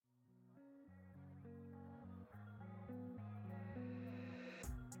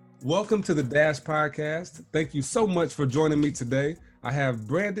Welcome to the Dash Podcast. Thank you so much for joining me today. I have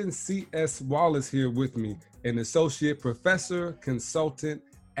Brandon C.S. Wallace here with me, an associate professor, consultant,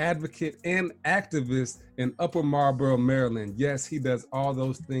 advocate, and activist in Upper Marlboro, Maryland. Yes, he does all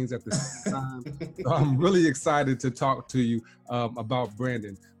those things at the same time. So I'm really excited to talk to you about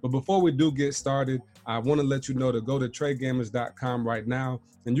Brandon. But before we do get started, I want to let you know to go to TreyGamers.com right now,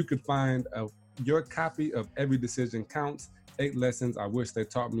 and you can find your copy of Every Decision Counts, 8 lessons I wish they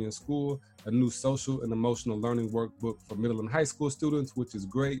taught me in school, a new social and emotional learning workbook for middle and high school students, which is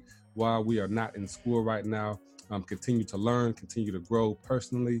great while we are not in school right now. Continue to learn, continue to grow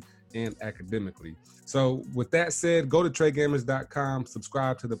personally and academically. So with that said, go to TreyGamers.com,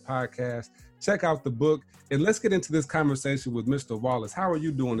 subscribe to the podcast, check out the book, and let's get into this conversation with Mr. Wallace. How are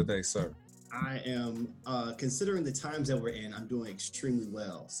you doing today, sir? I am, considering the times that we're in, I'm doing extremely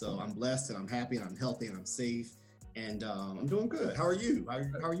well. So I'm blessed and I'm happy and I'm healthy and I'm safe. And I'm doing good. How are you?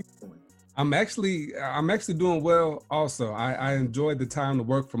 How are you doing? I'm actually doing well also. I enjoyed the time to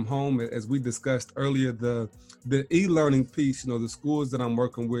work from home. As we discussed earlier, the e-learning piece, the schools that I'm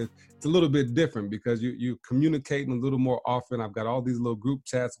working with, it's a little bit different because you communicating a little more often. I've got all these little group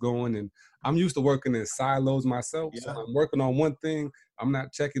chats going, and I'm used to working in silos myself. Yeah. So I'm working on one thing. I'm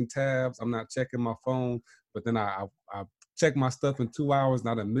not checking tabs. I'm not checking my phone, but then I check my stuff in 2 hours and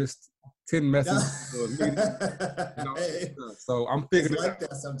I done missed 10 messages. So I'm figuring it's like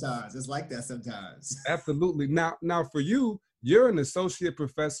that sometimes. It's like that sometimes. Absolutely. Now for you, you're an associate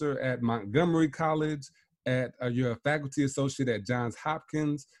professor at Montgomery College. You're a faculty associate at Johns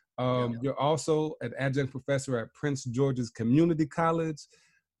Hopkins. You're also an adjunct professor at Prince George's Community College.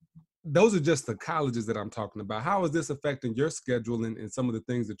 Those are just the colleges that I'm talking about. How is this affecting your schedule and some of the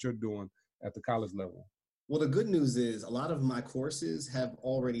things that you're doing at the college level? Well, the good news is a lot of my courses have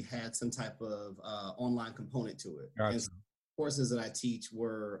already had some type of online component to it. Gotcha. And courses that I teach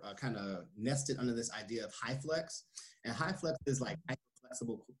were kind of nested under this idea of HighFlex. And HighFlex is like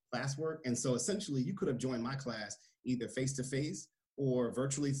flexible classwork. And so essentially you could have joined my class either face-to-face or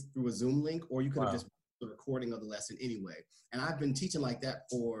virtually through a Zoom link, or you could have just the recording of the lesson anyway. And I've been teaching like that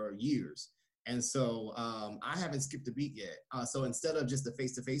for years. And so I haven't skipped a beat yet. So instead of just the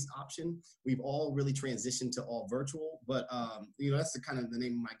face-to-face option, we've all really transitioned to all virtual. But that's the kind of the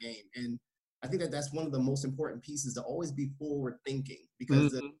name of my game. And I think that that's one of the most important pieces, to always be forward thinking,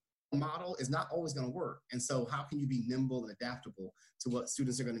 because the model is not always going to work. And so how can you be nimble and adaptable to what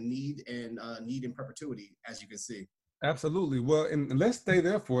students are going to need and need in perpetuity, as you can see? Absolutely. Well, and let's stay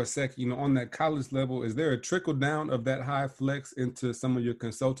there for a sec. On that college level, is there a trickle down of that HighFlex into some of your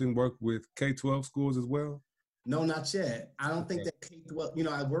consulting work with K-12 schools as well? No, not yet. I don't think that K-12,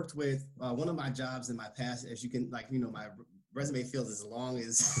 I worked with one of my jobs in my past, as you can, my resume feels as long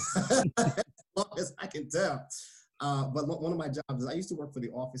as, as long as I can tell. But one of my jobs is I used to work for the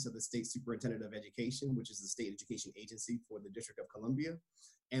Office of the State Superintendent of Education, which is the state education agency for the District of Columbia.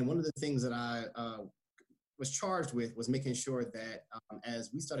 And one of the things that I was charged with was making sure that as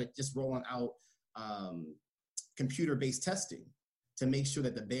we started just rolling out computer-based testing, to make sure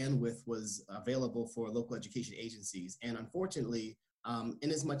that the bandwidth was available for local education agencies. And unfortunately, in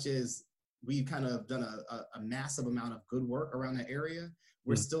as much as we've kind of done a massive amount of good work around that area,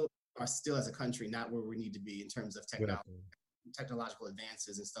 we're still as a country not where we need to be in terms of technological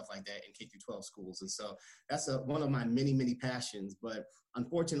advances and stuff like that in K-12 schools. And so that's one of my many, many passions. But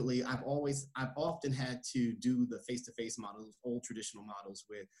unfortunately, I've often had to do the face-to-face models, old traditional models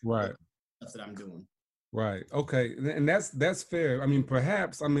with the stuff that I'm doing. Right. Okay. And that's fair. I mean,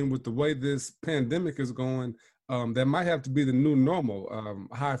 perhaps, with the way this pandemic is going, that might have to be the new normal,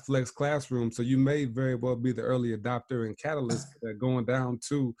 HighFlex classroom. So you may very well be the early adopter and catalyst going down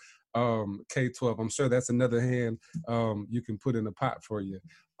to K-12. I'm sure that's another hand you can put in the pot for you.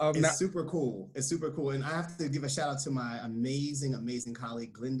 It's super cool. It's super cool. And I have to give a shout out to my amazing, amazing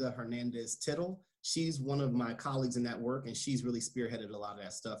colleague, Glenda Hernandez Tittle. She's one of my colleagues in that work, and she's really spearheaded a lot of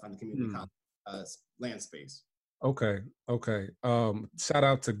that stuff on the community college land space. Okay. Shout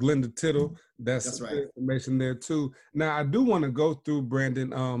out to Glenda Tittle. That's right. Information there too. Now I do want to go through,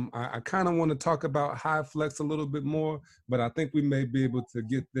 Brandon. I kind of want to talk about HighFlex a little bit more, but I think we may be able to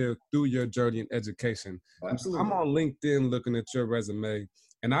get there through your journey in education. Absolutely. I'm on LinkedIn looking at your resume,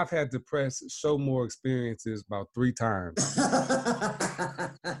 and I've had to press show more experiences about 3 times.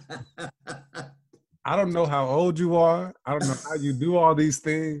 I don't know how old you are. I don't know how you do all these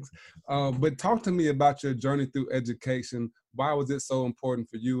things, but talk to me about your journey through education. Why was it so important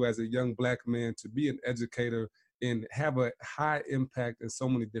for you as a young Black man to be an educator and have a high impact in so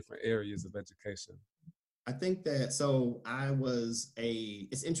many different areas of education? I think that,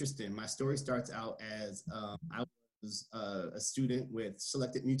 it's interesting. My story starts out as I was was a student with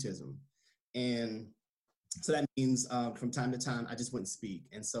selected mutism. And so that means from time to time, I just wouldn't speak.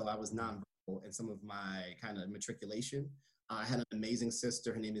 And so I was nonverbal in some of my kind of matriculation. I had an amazing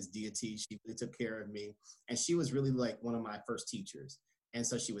sister. Her name is Deity. She really took care of me. And she was really like one of my first teachers. And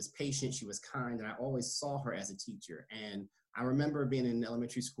so she was patient, she was kind, and I always saw her as a teacher. And I remember being in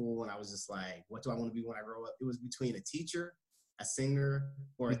elementary school and I was just like, what do I want to be when I grow up? It was between a teacher, a singer,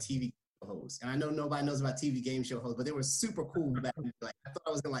 or a TV host. And I know nobody knows about TV game show hosts, but they were super cool back then. Like, I thought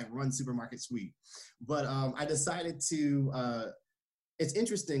I was gonna like run Supermarket Sweep. But I decided to, it's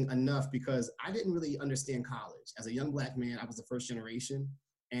interesting enough because I didn't really understand college. As a young Black man, I was the first generation.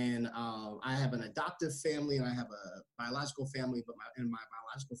 And I have an adoptive family and I have a biological family, but in my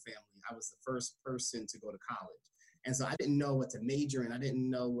biological family, I was the first person to go to college. And so I didn't know what to major in. I didn't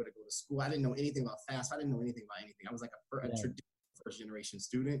know where to go to school. I didn't know anything about FAFSA. I didn't know anything about anything. I was like a traditional first generation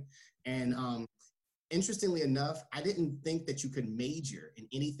student. And interestingly enough, I didn't think that you could major in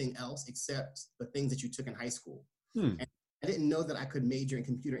anything else except the things that you took in high school. And I didn't know that I could major in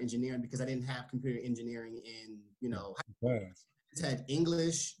computer engineering because I didn't have computer engineering in, high school. I had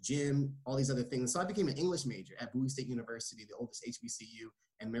English, gym, all these other things. So I became an English major at Bowie State University, the oldest HBCU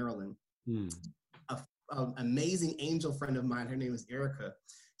in Maryland. An amazing angel friend of mine, her name is Erica.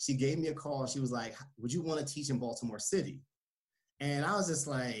 She gave me a call. She was like, would you want to teach in Baltimore City? And I was just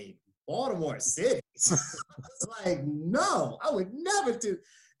like, Baltimore City? I was like, no, I would never do.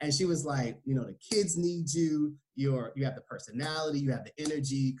 And she was like, the kids need you. You have the personality, you have the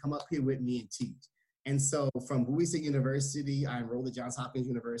energy. Come up here with me and teach. And so from Bowie State University, I enrolled at Johns Hopkins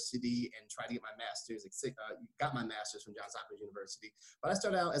University and tried to get my master's. Got my master's from Johns Hopkins University. But I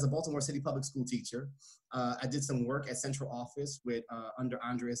started out as a Baltimore City public school teacher. I did some work at central office with under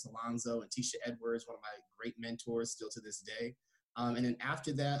Andres Alonzo and Tisha Edwards, one of my great mentors still to this day. And then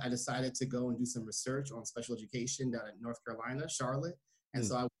after that, I decided to go and do some research on special education down in North Carolina, Charlotte. And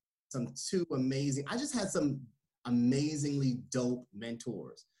so I just had some amazingly dope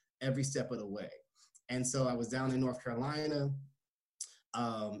mentors every step of the way. And so I was down in North Carolina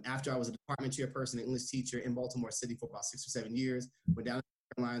after I was a department chairperson and English teacher in Baltimore City for about 6 or 7 years. Went down to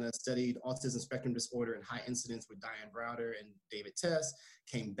North Carolina, studied autism spectrum disorder and high incidence with Diane Browder and David Tess.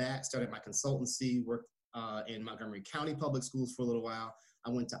 Came back, started my consultancy, worked in Montgomery County Public Schools for a little while. I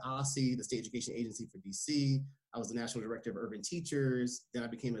went to OSSE, the State Education Agency for DC. I was the National Director of Urban Teachers. Then I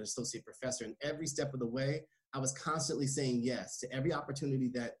became an associate professor. And every step of the way, I was constantly saying yes to every opportunity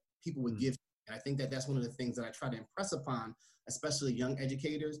that people would give. And I think that that's one of the things that I try to impress upon, especially young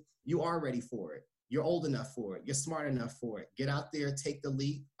educators. You are ready for it. You're old enough for it. You're smart enough for it. Get out there, take the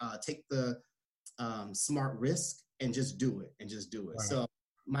leap, take the smart risk, and just do it, Right. So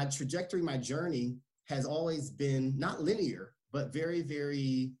my trajectory, my journey has always been not linear, but very,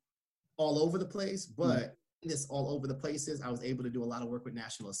 very all over the place. But in this all over the places, I was able to do a lot of work with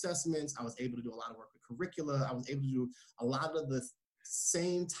national assessments. I was able to do a lot of work with curricula. I was able to do a lot of the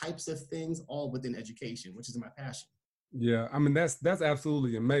same types of things, all within education, which is my passion. Yeah, I mean, that's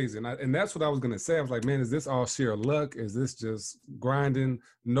absolutely amazing. And that's what I was going to say. I was like, man, is this all sheer luck? Is this just grinding,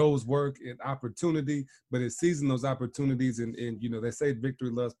 nose work and opportunity? But it's seizing those opportunities and they say victory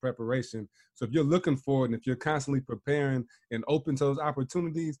loves preparation. So if you're looking for it and if you're constantly preparing and open to those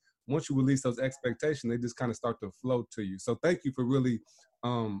opportunities, once you release those expectations, they just kind of start to flow to you. So thank you for really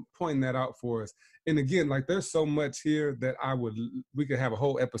pointing that out for us. And again, like there's so much here that we could have a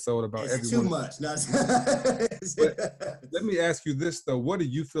whole episode about. It's too much. No. Let me ask you this though. What do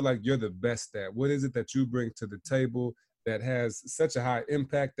you feel like you're the best at? What is it that you bring to the table that has such a high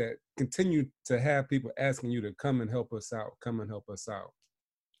impact that continue to have people asking you to come and help us out?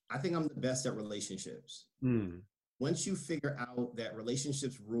 I think I'm the best at relationships. Once you figure out that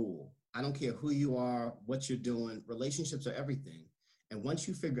relationships rule, I don't care who you are, what you're doing, relationships are everything. And once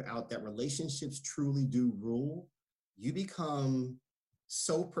you figure out that relationships truly do rule, you become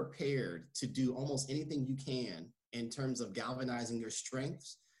so prepared to do almost anything you can in terms of galvanizing your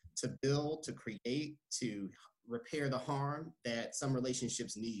strengths to build, to create, to repair the harm that some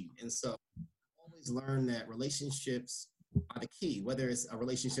relationships need. And so I always learn that relationships are the key, whether it's a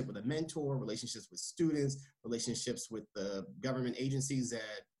relationship with a mentor, relationships with students, relationships with the government agencies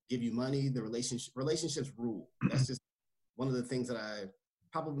that give you money, the relationships rule. That's just one of the things that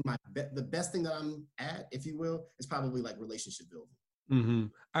the best thing that I'm at, if you will, is probably like relationship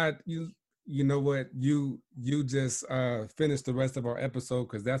building. You know what? You just finished the rest of our episode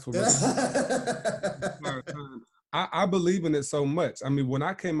because that's what I believe in it so much. I mean, when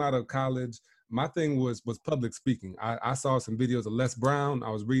I came out of college, my thing was public speaking. I saw some videos of Les Brown. I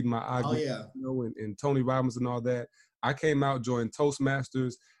was reading my and Tony Robbins and all that. I came out, joined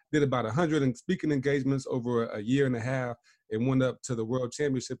Toastmasters. did about 100 speaking engagements over a year and a half, and went up to the World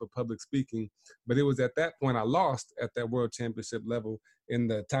Championship of Public Speaking. But it was at that point I lost at that World Championship level. In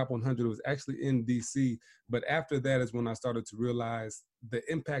the top 100, it was actually in DC. But after that is when I started to realize the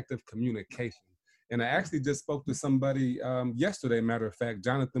impact of communication. And I actually just spoke to somebody yesterday, matter of fact,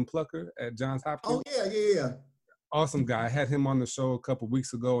 Jonathan Plucker at Johns Hopkins. Oh, yeah. Awesome guy. I had him on the show a couple of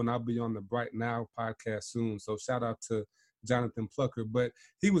weeks ago, and I'll be on the Bright Now podcast soon. So shout out to Jonathan Plucker. But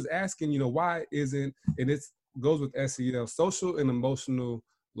he was asking, why isn't, and it goes with SEL, social and emotional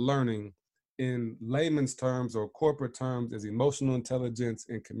learning in layman's terms or corporate terms is emotional intelligence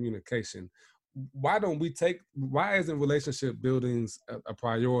and communication. Why isn't relationship buildings a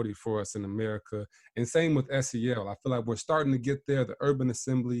priority for us in America? And same with SEL. I feel like we're starting to get there. The Urban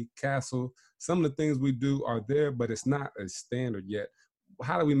Assembly, Castle, some of the things we do are there, but it's not a standard yet.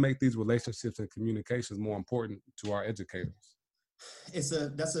 How do we make these relationships and communications more important to our educators?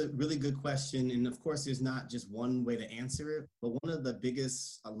 That's a really good question. And of course, there's not just one way to answer it, but one of the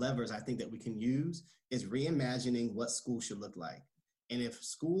biggest levers I think that we can use is reimagining what school should look like. And if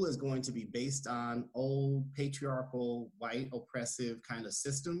school is going to be based on old patriarchal, white, oppressive kind of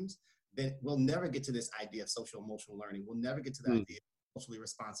systems, then we'll never get to this idea of social emotional learning. We'll never get to the idea of socially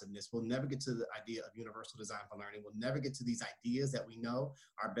responsiveness. We'll never get to the idea of universal design for learning. We'll never get to these ideas that we know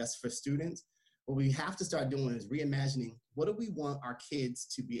are best for students. What we have to start doing is reimagining, what do we want our kids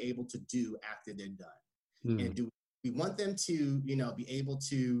to be able to do after they're done? And do we want them to, be able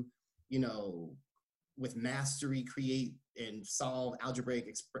to, with mastery, create and solve algebraic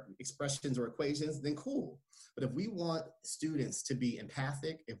expressions or equations? Then cool. But if we want students to be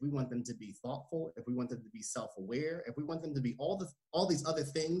empathic, if we want them to be thoughtful, if we want them to be self-aware, if we want them to be all these other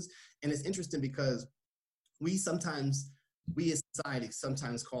things, and it's interesting because we as society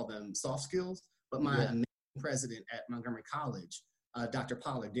sometimes call them soft skills, but my amazing president at Montgomery College, Dr.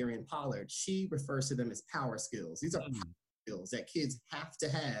 Pollard, Darian Pollard, she refers to them as power skills. These are power skills that kids have to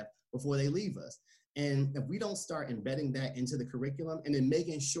have before they leave us. And if we don't start embedding that into the curriculum and then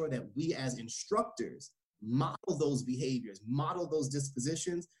making sure that we as instructors model those behaviors, model those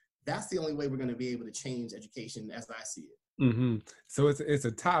dispositions, that's the only way we're going to be able to change education as I see it. Mm-hmm. So it's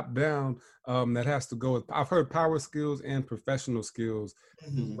a top down that has to go with, I've heard power skills and professional skills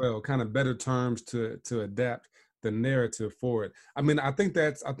as well, kind of better terms to adapt the narrative for it. I mean, I think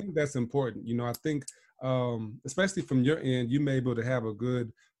that's important. I think especially from your end, you may be able to have a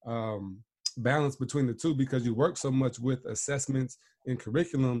good balance between the two because you work so much with assessments and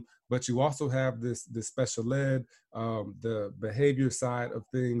curriculum, but you also have this special ed, the behavior side of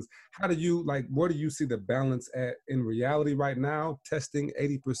things. How do you where do you see the balance at in reality right now? Testing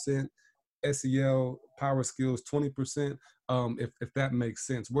 80%, SEL power skills 20%. If that makes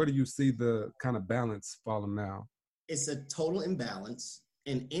sense, where do you see the kind of balance falling now? It's a total imbalance.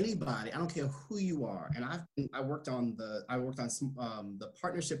 And anybody, I don't care who you are, and I worked on the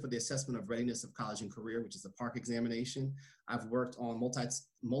partnership for the assessment of readiness of college and career, which is the PARCC examination. I've worked on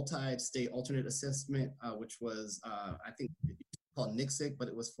multi-state alternate assessment, which was I think called NCSIC, but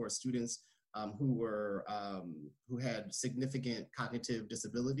it was for students who had significant cognitive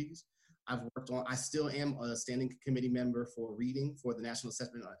disabilities. I still am a standing committee member for reading for the National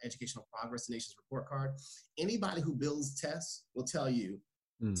Assessment on Educational Progress, the nation's report card. Anybody who builds tests will tell you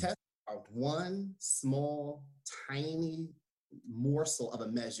tests are one small, tiny morsel of a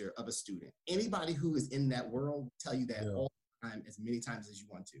measure of a student. Anybody who is in that world will tell you that all the time, as many times as you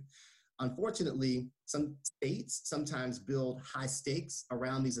want to. Unfortunately, some states sometimes build high stakes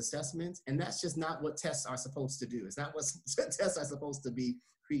around these assessments, and that's just not what tests are supposed to do. It's not what tests are supposed to be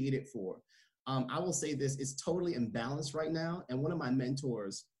created for. I will say this, it's totally imbalanced right now. And one of my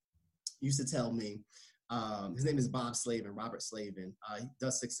mentors used to tell me, his name is Robert Slavin. He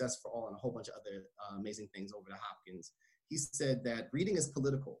does Success for All and a whole bunch of other amazing things over at Hopkins. He said that reading is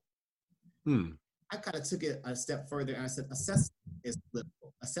political. I kind of took it a step further and I said, assessment is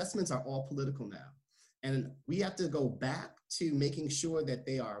political. Assessments are all political now. And we have to go back to making sure that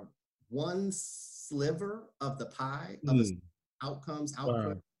they are one sliver of the pie of the outcomes,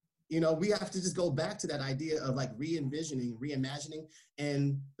 output. Wow. We have to just go back to that idea of re-envisioning, reimagining,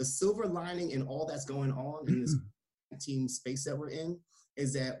 and the silver lining in all that's going on in this team space that we're in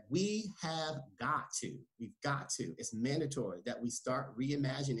is that we've got to, it's mandatory that we start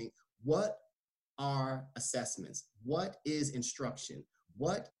reimagining what are assessments, what is instruction,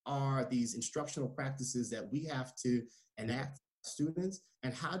 what are these instructional practices that we have to enact for students,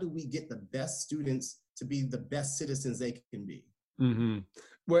 and how do we get the best students to be the best citizens they can be.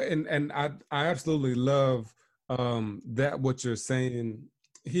 Well, and I absolutely love that what you're saying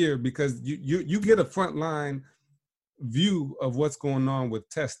here, because you get a front line view of what's going on with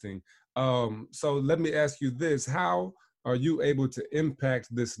testing. So let me ask you this: how are you able to impact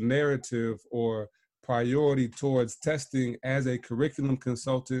this narrative or priority towards testing as a curriculum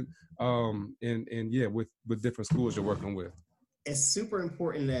consultant? And yeah, with different schools you're working with. It's super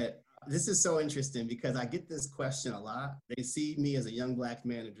important that this is so interesting because I get this question a lot. They see me as a young Black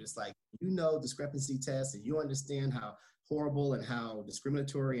man and just like, discrepancy tests and you understand how horrible and how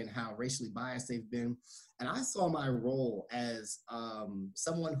discriminatory and how racially biased they've been. And I saw my role as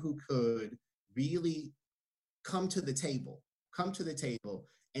someone who could really come to the table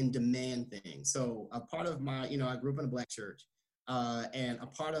and demand things. So a part of my, I grew up in a Black church, and a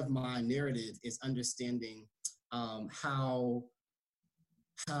part of my narrative is understanding how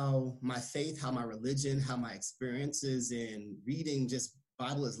my faith, how my religion, how my experiences in reading just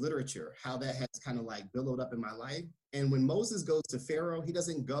Bible as literature, how that has kind of like billowed up in my life. And when Moses goes to Pharaoh, he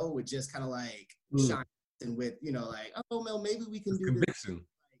doesn't go with just kind of like shine and with, like, oh, well, maybe we can do conviction.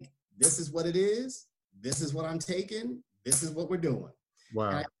 This. Like, this is what it is. This is what I'm taking. This is what we're doing. Wow.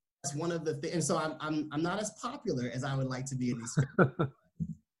 And that's one of the things. And so I'm not as popular as I would like to be in these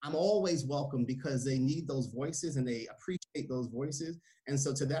I'm always welcome because they need those voices and they appreciate those voices. And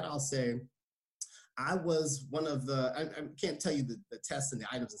so to that, I'll say, I was one of I can't tell you the tests and the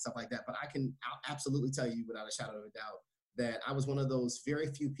items and stuff like that, but I'll absolutely tell you without a shadow of a doubt that I was one of those very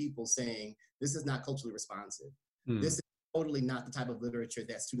few people saying, this is not culturally responsive. This is totally not the type of literature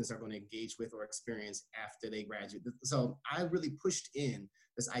that students are going to engage with or experience after they graduate. So I really pushed in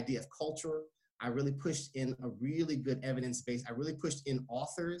this idea of culture. I really pushed in a really good evidence base. I really pushed in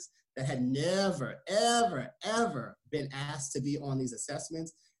authors that had never, ever, ever been asked to be on these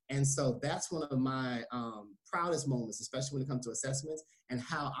assessments. And so that's one of my proudest moments, especially when it comes to assessments and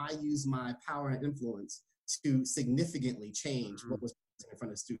how I use my power and influence to significantly change what was in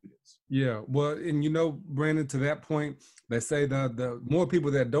front of students. Yeah, well, and Brandon, to that point, they say the more people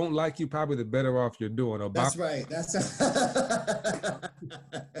that don't like you, probably the better off you're doing. That's right.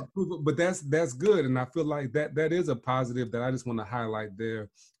 But that's good, and I feel like that is a positive that I just want to highlight there.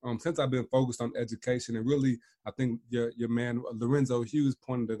 Since I've been focused on education, and really, I think your man Lorenzo Hughes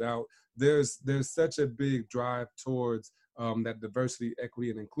pointed it out. There's such a big drive towards that diversity, equity,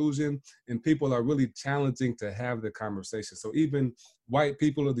 and inclusion, and people are really challenging to have the conversation. So even white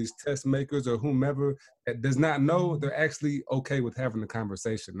people or these test makers or whomever that does not know, they're actually okay with having the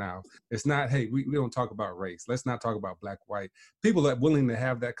conversation now. It's not, hey, we don't talk about race. Let's not talk about black, white. People are willing to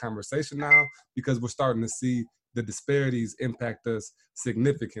have that conversation now because we're starting to see the disparities impact us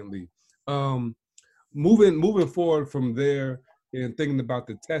significantly. Moving forward from there and thinking about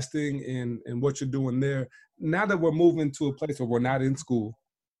the testing and what you're doing there, now that we're moving to a place where we're not in school,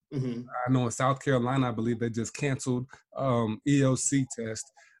 I know in South Carolina, I believe they just canceled EOC test.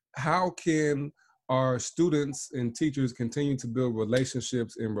 How can our students and teachers continue to build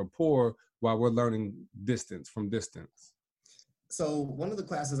relationships and rapport while we're learning from distance? So one of the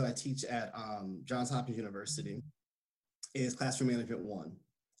classes that I teach at Johns Hopkins University is Classroom Management 1.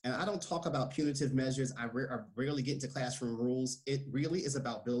 And I don't talk about punitive measures. I rarely get into classroom rules. It really is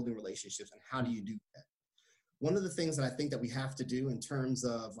about building relationships and how do you do that? One of the things that I think that we have to do in terms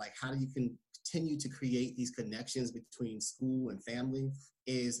of like how do you continue to create these connections between school and family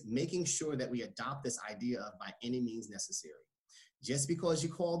is making sure that we adopt this idea of by any means necessary. Just because you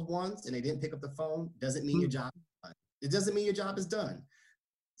called once and they didn't pick up the phone doesn't mean your job is done. It doesn't mean your job is done.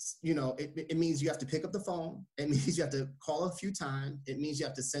 It means you have to pick up the phone. It means you have to call a few times. It means you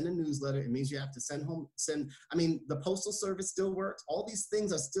have to send a newsletter. It means you have to the postal service still works. All these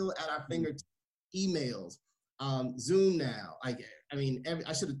things are still at our fingertips. Emails, Zoom now. I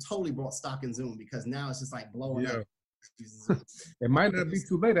should have totally brought stock in Zoom because now it's just like blowing up. It might not be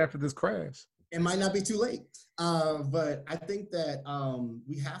too late after this crash. It might not be too late. But I think that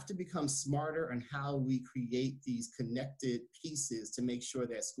we have to become smarter on how we create these connected pieces to make sure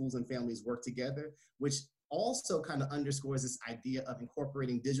that schools and families work together, which also kind of underscores this idea of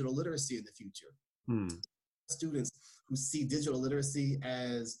incorporating digital literacy in the future. Students who see digital literacy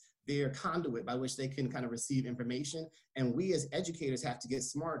as their conduit by which they can kind of receive information. And we as educators have to get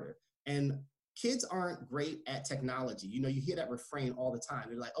smarter. And kids aren't great at technology. You hear that refrain all the time.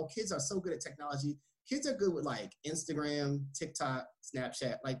 They're like, oh, kids are so good at technology. Kids are good with like Instagram, TikTok,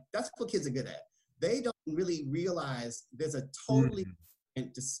 Snapchat. Like that's what kids are good at. They don't really realize there's a totally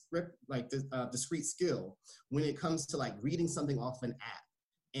discrete skill when it comes to like reading something off an app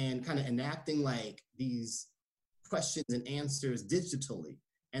and kind of enacting like these questions and answers digitally.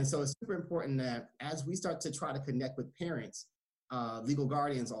 And so it's super important that as we start to try to connect with parents, legal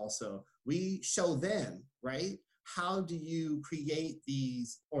guardians also, we show them, right, how do you create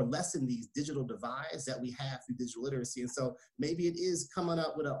these or lessen these digital divides that we have through digital literacy? And so maybe it is coming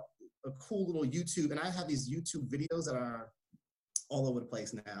up with a cool little YouTube, and I have these YouTube videos that are all over the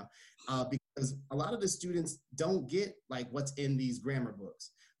place now, because a lot of the students don't get like what's in these grammar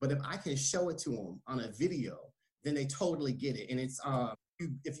books. But if I can show it to them on a video, then they totally get it. And it's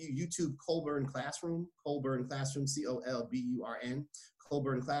if you YouTube Colburn Classroom, Colburn,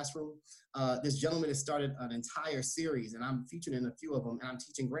 Colburn Classroom. This gentleman has started an entire series, and I'm featured in a few of them, and I'm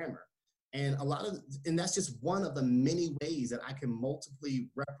teaching grammar. And and that's just one of the many ways that I can multiply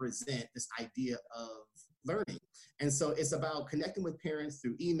represent this idea of learning. And so it's about connecting with parents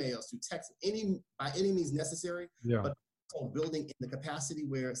through emails, through text, by any means necessary, but also building in the capacity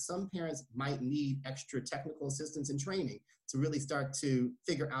where some parents might need extra technical assistance and training to really start to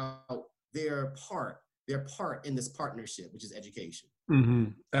figure out their part in this partnership, which is education. Mm-hmm.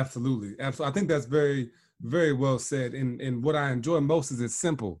 Absolutely. Absolutely. I think that's very, very well said. And what I enjoy most is it's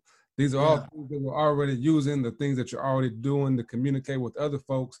simple. These are all things that we're already using, the things that you're already doing to communicate with other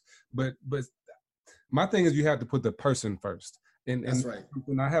folks. But my thing is you have to put the person first. And that's right.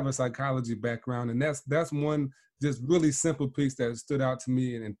 And I have a psychology background, and that's one just really simple piece that stood out to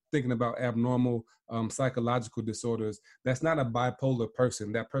me. And thinking about abnormal psychological disorders, that's not a bipolar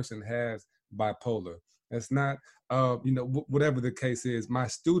person. That person has bipolar. That's not, whatever the case is. My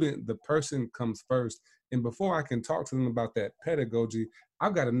student, the person comes first. And before I can talk to them about that pedagogy,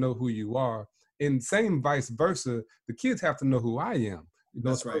 I've got to know who you are. And same vice versa, the kids have to know who I am.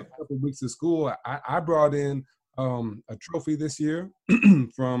 That's right. A couple of weeks of school, I brought in a trophy this year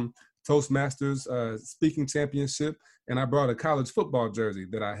from Toastmasters speaking championship, and I brought a college football jersey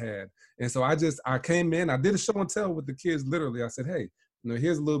that I had. And so I came in, I did a show and tell with the kids. Literally, I said, hey,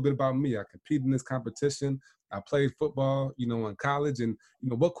 here's a little bit about me. I competed in this competition. I played football, in college. And,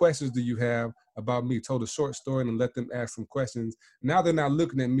 what questions do you have about me? Told a short story and let them ask some questions. Now they're not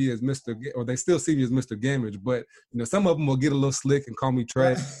looking at me as Mr. or they still see me as Mr. Gamage, but, some of them will get a little slick and call me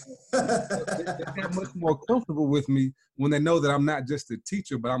trash. They get much more comfortable with me when they know that I'm not just a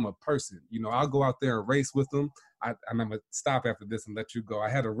teacher, but I'm a person. I'll go out there and race with them. I'm going to stop after this and let you go. I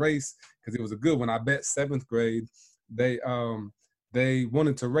had a race because it was a good one. I bet 7th grade, they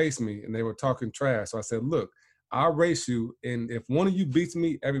wanted to race me and they were talking trash. So I said, look, I'll race you. And if one of you beats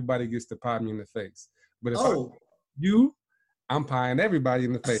me, everybody gets to pie me in the face. But if I'm pieing everybody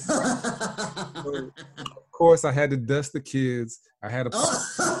in the face. So, of course, I had to dust the kids. I had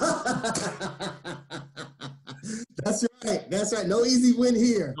That's right. That's right. No easy win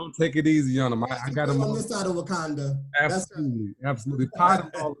here. Don't take it easy on them. I got them on this side of Wakanda. Absolutely. Right. Absolutely. Pie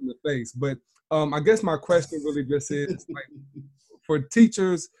them all in the face. But I guess my question really just is, like, for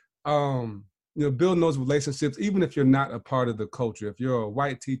teachers, building those relationships, even if you're not a part of the culture, if you're a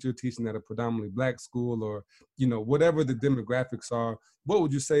white teacher teaching at a predominantly Black school or, whatever the demographics are, what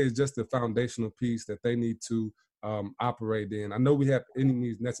would you say is just the foundational piece that they need to operate in? I know we have any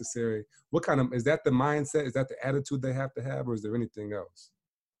needs necessary. What kind of, is that the mindset? Is that the attitude they have to have, or is there anything else?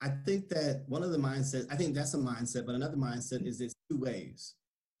 I think that one of the mindsets, I think that's a mindset, but another mindset is it's two ways.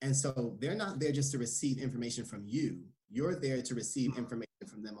 And so they're not there just to receive information from you. You're there to receive information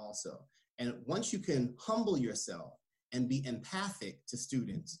from them also. And once you can humble yourself and be empathic to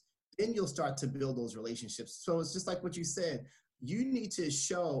students, then you'll start to build those relationships. So it's just like what you said, you need to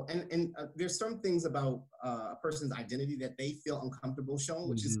show, and there's some things about a person's identity that they feel uncomfortable showing,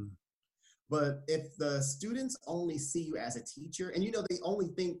 which is, but if the students only see you as a teacher, and they only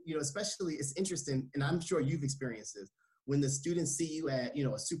think, especially it's interesting, and I'm sure you've experienced this, when the students see you at,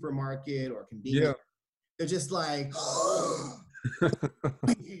 a supermarket or convenience, they're just like,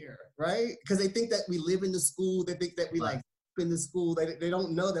 here, right? Because they think that we live in the school. They think that we like in the school. They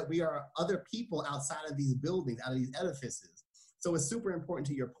don't know that we are other people outside of these buildings, out of these edifices. So it's super important,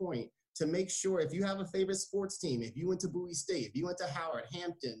 to your point, to make sure if you have a favorite sports team, if you went to Bowie State, if you went to Howard,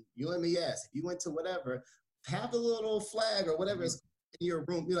 Hampton, UMES, if you went to whatever, have the little flag or whatever is in your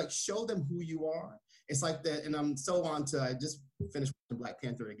room. Be like, show them who you are. It's like that, and I'm so on to, I just finished watching Black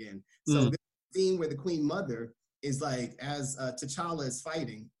Panther again. So this scene where the Queen Mother is like, as T'Challa is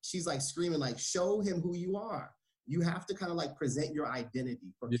fighting, she's like screaming, like, show him who you are. You have to kind of like present your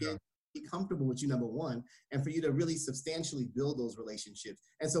identity for kids to be comfortable with you, number one, and for you to really substantially build those relationships.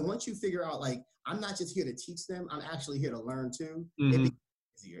 And so once you figure out, like, I'm not just here to teach them, I'm actually here to learn too, it becomes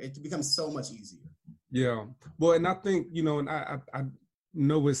easier. It becomes so much easier. Yeah. Well, and I think, and I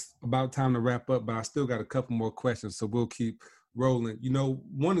know it's about time to wrap up, but I still got a couple more questions, so we'll keep rolling.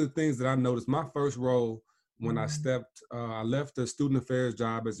 One of the things that I noticed, my first role when I left the student affairs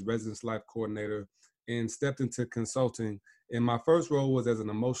job as a residence life coordinator and stepped into consulting. And my first role was as an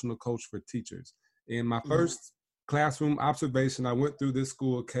emotional coach for teachers. And my first classroom observation. I went through this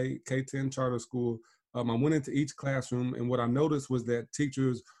school, K-10 charter school. I went into each classroom, and what I noticed was that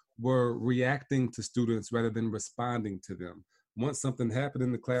teachers were reacting to students rather than responding to them. Once something happened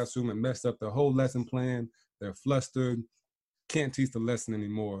in the classroom and messed up the whole lesson plan, they're flustered, can't teach the lesson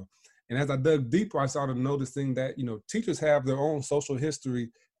anymore. And as I dug deeper, I started noticing that, teachers have their own social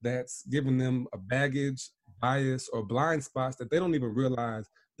history that's giving them a baggage, bias, or blind spots that they don't even realize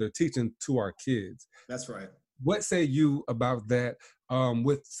they're teaching to our kids. That's right. What say you about that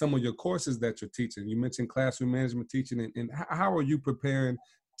with some of your courses that you're teaching? You mentioned classroom management teaching, and how are you preparing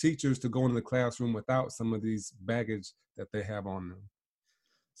teachers to go into the classroom without some of these baggage that they have on them?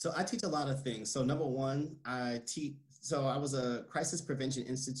 So I teach a lot of things. So number one, I was a Crisis Prevention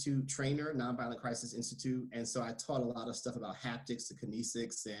Institute trainer, Nonviolent Crisis Institute. And so I taught a lot of stuff about haptics to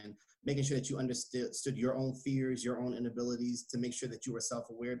kinesics and making sure that you understood your own fears, your own inabilities, to make sure that you were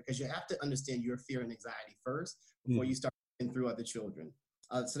self-aware, because you have to understand your fear and anxiety first before you start thinking through other children.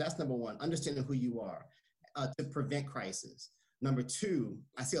 So that's number one, understanding who you are to prevent crisis. Number two,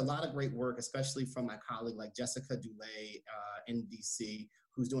 I see a lot of great work, especially from my colleague like Jessica Dulay in DC,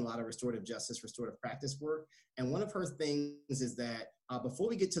 who's doing a lot of restorative justice, restorative practice work. And one of her things is that before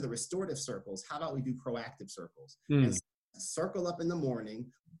we get to the restorative circles, how about we do proactive circles? And circle up in the morning,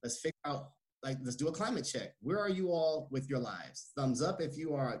 let's figure out, let's do a climate check. Where are you all with your lives? Thumbs up if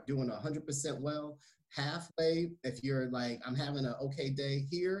you are doing 100% well. Halfway, if you're like, I'm having an okay day.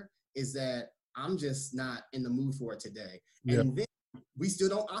 Here is that I'm just not in the mood for it today. Yep. And then we still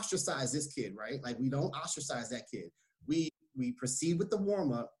don't ostracize this kid, right? Like, we don't ostracize that kid. We proceed with the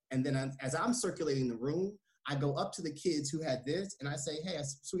warm up, and then as I'm circulating the room, I go up to the kids who had this, and I say, "Hey,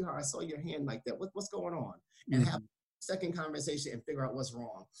 sweetheart, I saw your hand like that. What's going on?" And have a second conversation and figure out what's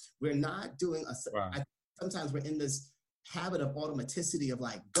wrong. We're not doing sometimes we're in this habit of automaticity of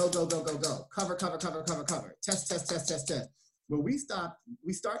like, go, go, go, go, go, cover, cover, cover, cover, cover, test, test, test, test, test. Where we start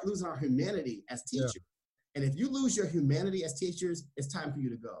losing our humanity as teachers. Yeah. And if you lose your humanity as teachers, it's time for you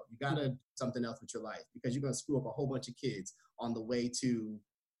to go. You got to do something else with your life, because you're going to screw up a whole bunch of kids on the way to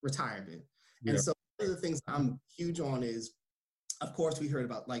retirement. Yeah. And so one of the things I'm huge on is, of course, we heard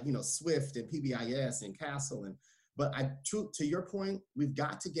about SWIFT and PBIS and CASEL. But to your point, we've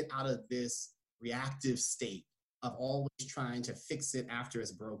got to get out of this reactive state of always trying to fix it after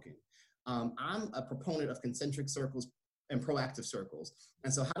it's broken. I'm a proponent of concentric circles and proactive circles.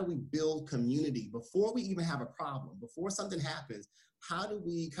 And so how do we build community before we even have a problem, before something happens? How do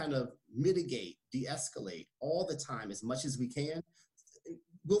we kind of mitigate, de-escalate all the time as much as we can?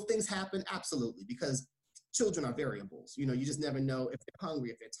 Will things happen? Absolutely, because children are variables. You just never know if they're hungry,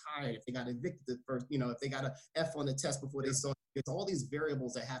 if they're tired, if they got evicted first, if they got an F on the test before they saw it. There's all these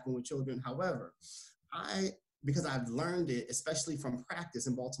variables that happen with children. However, because I've learned it, especially from practice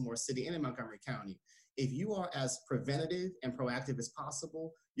in Baltimore City and in Montgomery County, if you are as preventative and proactive as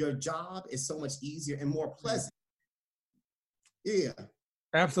possible, your job is so much easier and more pleasant. Yeah.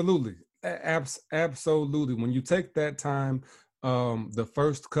 Absolutely. Absolutely. When you take that time, the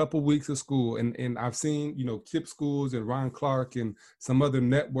first couple weeks of school, and I've seen, KIPP schools and Ron Clark and some other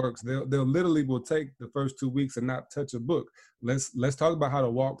networks, they'll literally will take the first 2 weeks and not touch a book. Let's talk about how to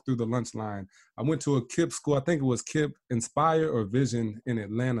walk through the lunch line. I went to a KIPP school. I think it was KIPP Inspire or Vision in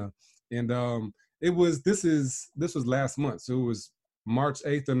Atlanta. And this was last month. So it was March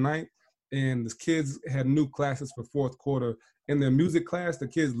 8th or 9th. And the kids had new classes for fourth quarter. In their music class, the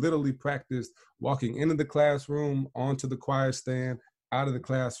kids literally practiced walking into the classroom, onto the choir stand, out of the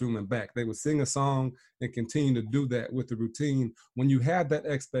classroom and back. They would sing a song and continue to do that with the routine. When you have that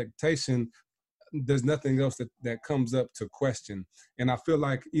expectation, there's nothing else that comes up to question. And I feel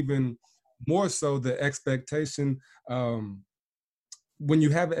like even more so the expectation, when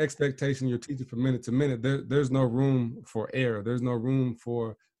you have an expectation, you're teaching from minute to minute, there's no room for error. There's no room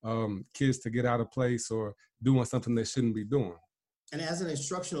for kids to get out of place or doing something they shouldn't be doing. And as an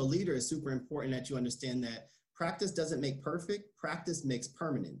instructional leader, it's super important that you understand that practice doesn't make perfect, practice makes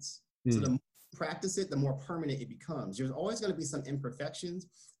permanence. So the more you practice it, the more permanent it becomes. There's always going to be some imperfections.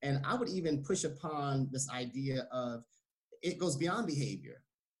 And I would even push upon this idea of it goes beyond behavior.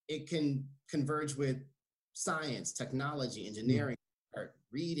 It can converge with science, technology, engineering, art,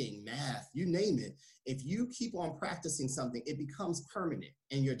 reading, math, you name it. If you keep on practicing something, it becomes permanent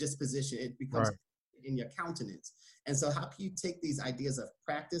in your disposition. It becomes in your countenance. And so how can you take these ideas of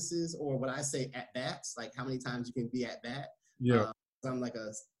practices, or what I say at bats, like how many times you can be at bat? Yeah. I'm like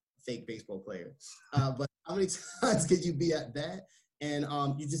a fake baseball player. But how many times can you be at bat? And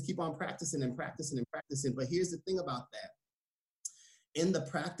you just keep on practicing and practicing and practicing. But here's the thing about that. In the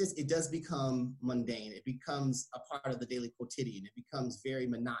practice, it does become mundane. It becomes a part of the daily quotidian. It becomes very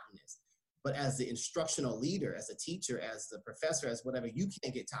monotonous. But as the instructional leader, as a teacher, as the professor, as whatever, you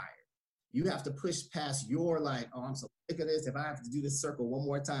can't get tired. You have to push past your like, oh, I'm so sick of this. If I have to do this circle one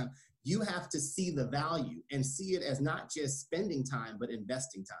more time, you have to see the value and see it as not just spending time, but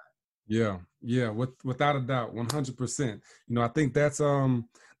investing time. Yeah, without a doubt, 100%. I think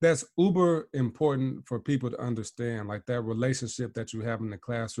that's uber important for people to understand, like that relationship that you have in the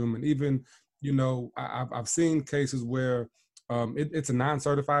classroom. And even, I've seen cases where it's a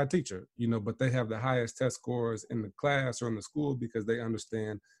non-certified teacher, but they have the highest test scores in the class or in the school because they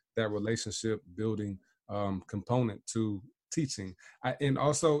understand that relationship building component to teaching. And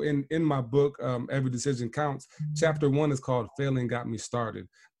also in my book, Every Decision Counts, chapter 1 is called Failing Got Me Started.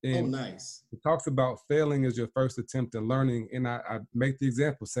 And nice. It talks about failing as your first attempt in learning. And I make the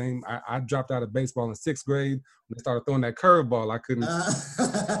example, same. I dropped out of baseball in 6th grade. When they started throwing that curveball, I couldn't.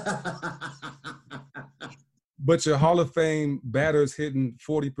 But your Hall of Fame batters hitting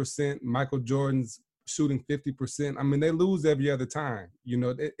 40%, Michael Jordan's shooting 50%. I mean, they lose every other time.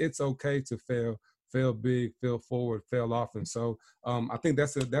 It's okay to fail big, fail forward, fail often. So I think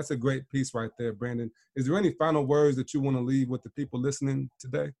that's a great piece right there, Brandon. Is there any final words that you want to leave with the people listening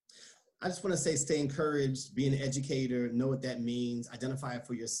today? I just want to say, stay encouraged, be an educator, know what that means, identify it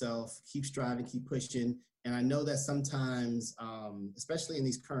for yourself, keep striving, keep pushing. And I know that sometimes, especially in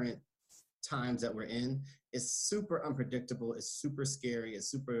these current times that we're in, it's super unpredictable, it's super scary, it's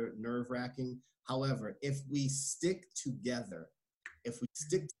super nerve-wracking. However, if we stick together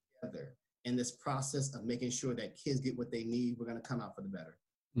in this process of making sure that kids get what they need, we're going to come out for the better.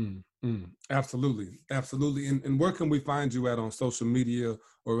 Absolutely. And where can we find you at on social media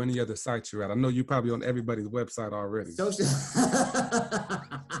or any other sites you're at? I know you're probably on everybody's website already. So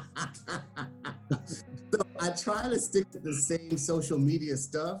I try to stick to the same social media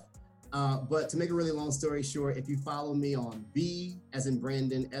stuff. But to make a really long story short, if you follow me on B as in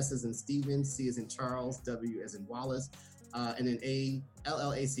Brandon, S as in Stephen, C as in Charles, W as in Wallace, and then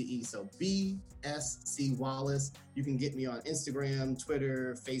ALLACE. So BSC Wallace. You can get me on Instagram,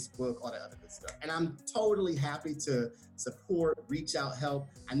 Twitter, Facebook, all that other good stuff. And I'm totally happy to support, reach out, help.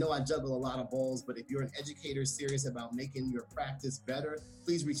 I know I juggle a lot of balls, but if you're an educator serious about making your practice better,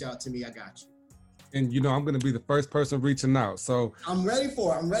 please reach out to me. I got you. And I'm going to be the first person reaching out. So I'm ready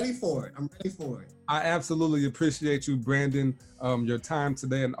for it. I absolutely appreciate you, Brandon, your time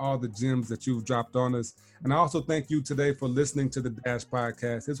today and all the gems that you've dropped on us. And I also thank you today for listening to the Dash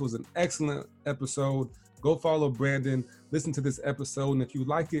Podcast. This was an excellent episode. Go follow Brandon, listen to this episode. And if you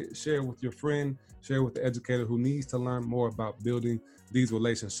like it, share it with your friend, share it with the educator who needs to learn more about building these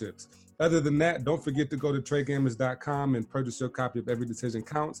relationships. Other than that, don't forget to go to TreyGamers.com and purchase your copy of Every Decision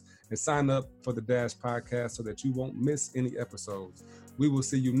Counts and sign up for the Dash Podcast so that you won't miss any episodes. We will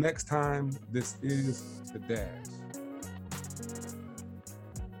see you next time. This is The Dash.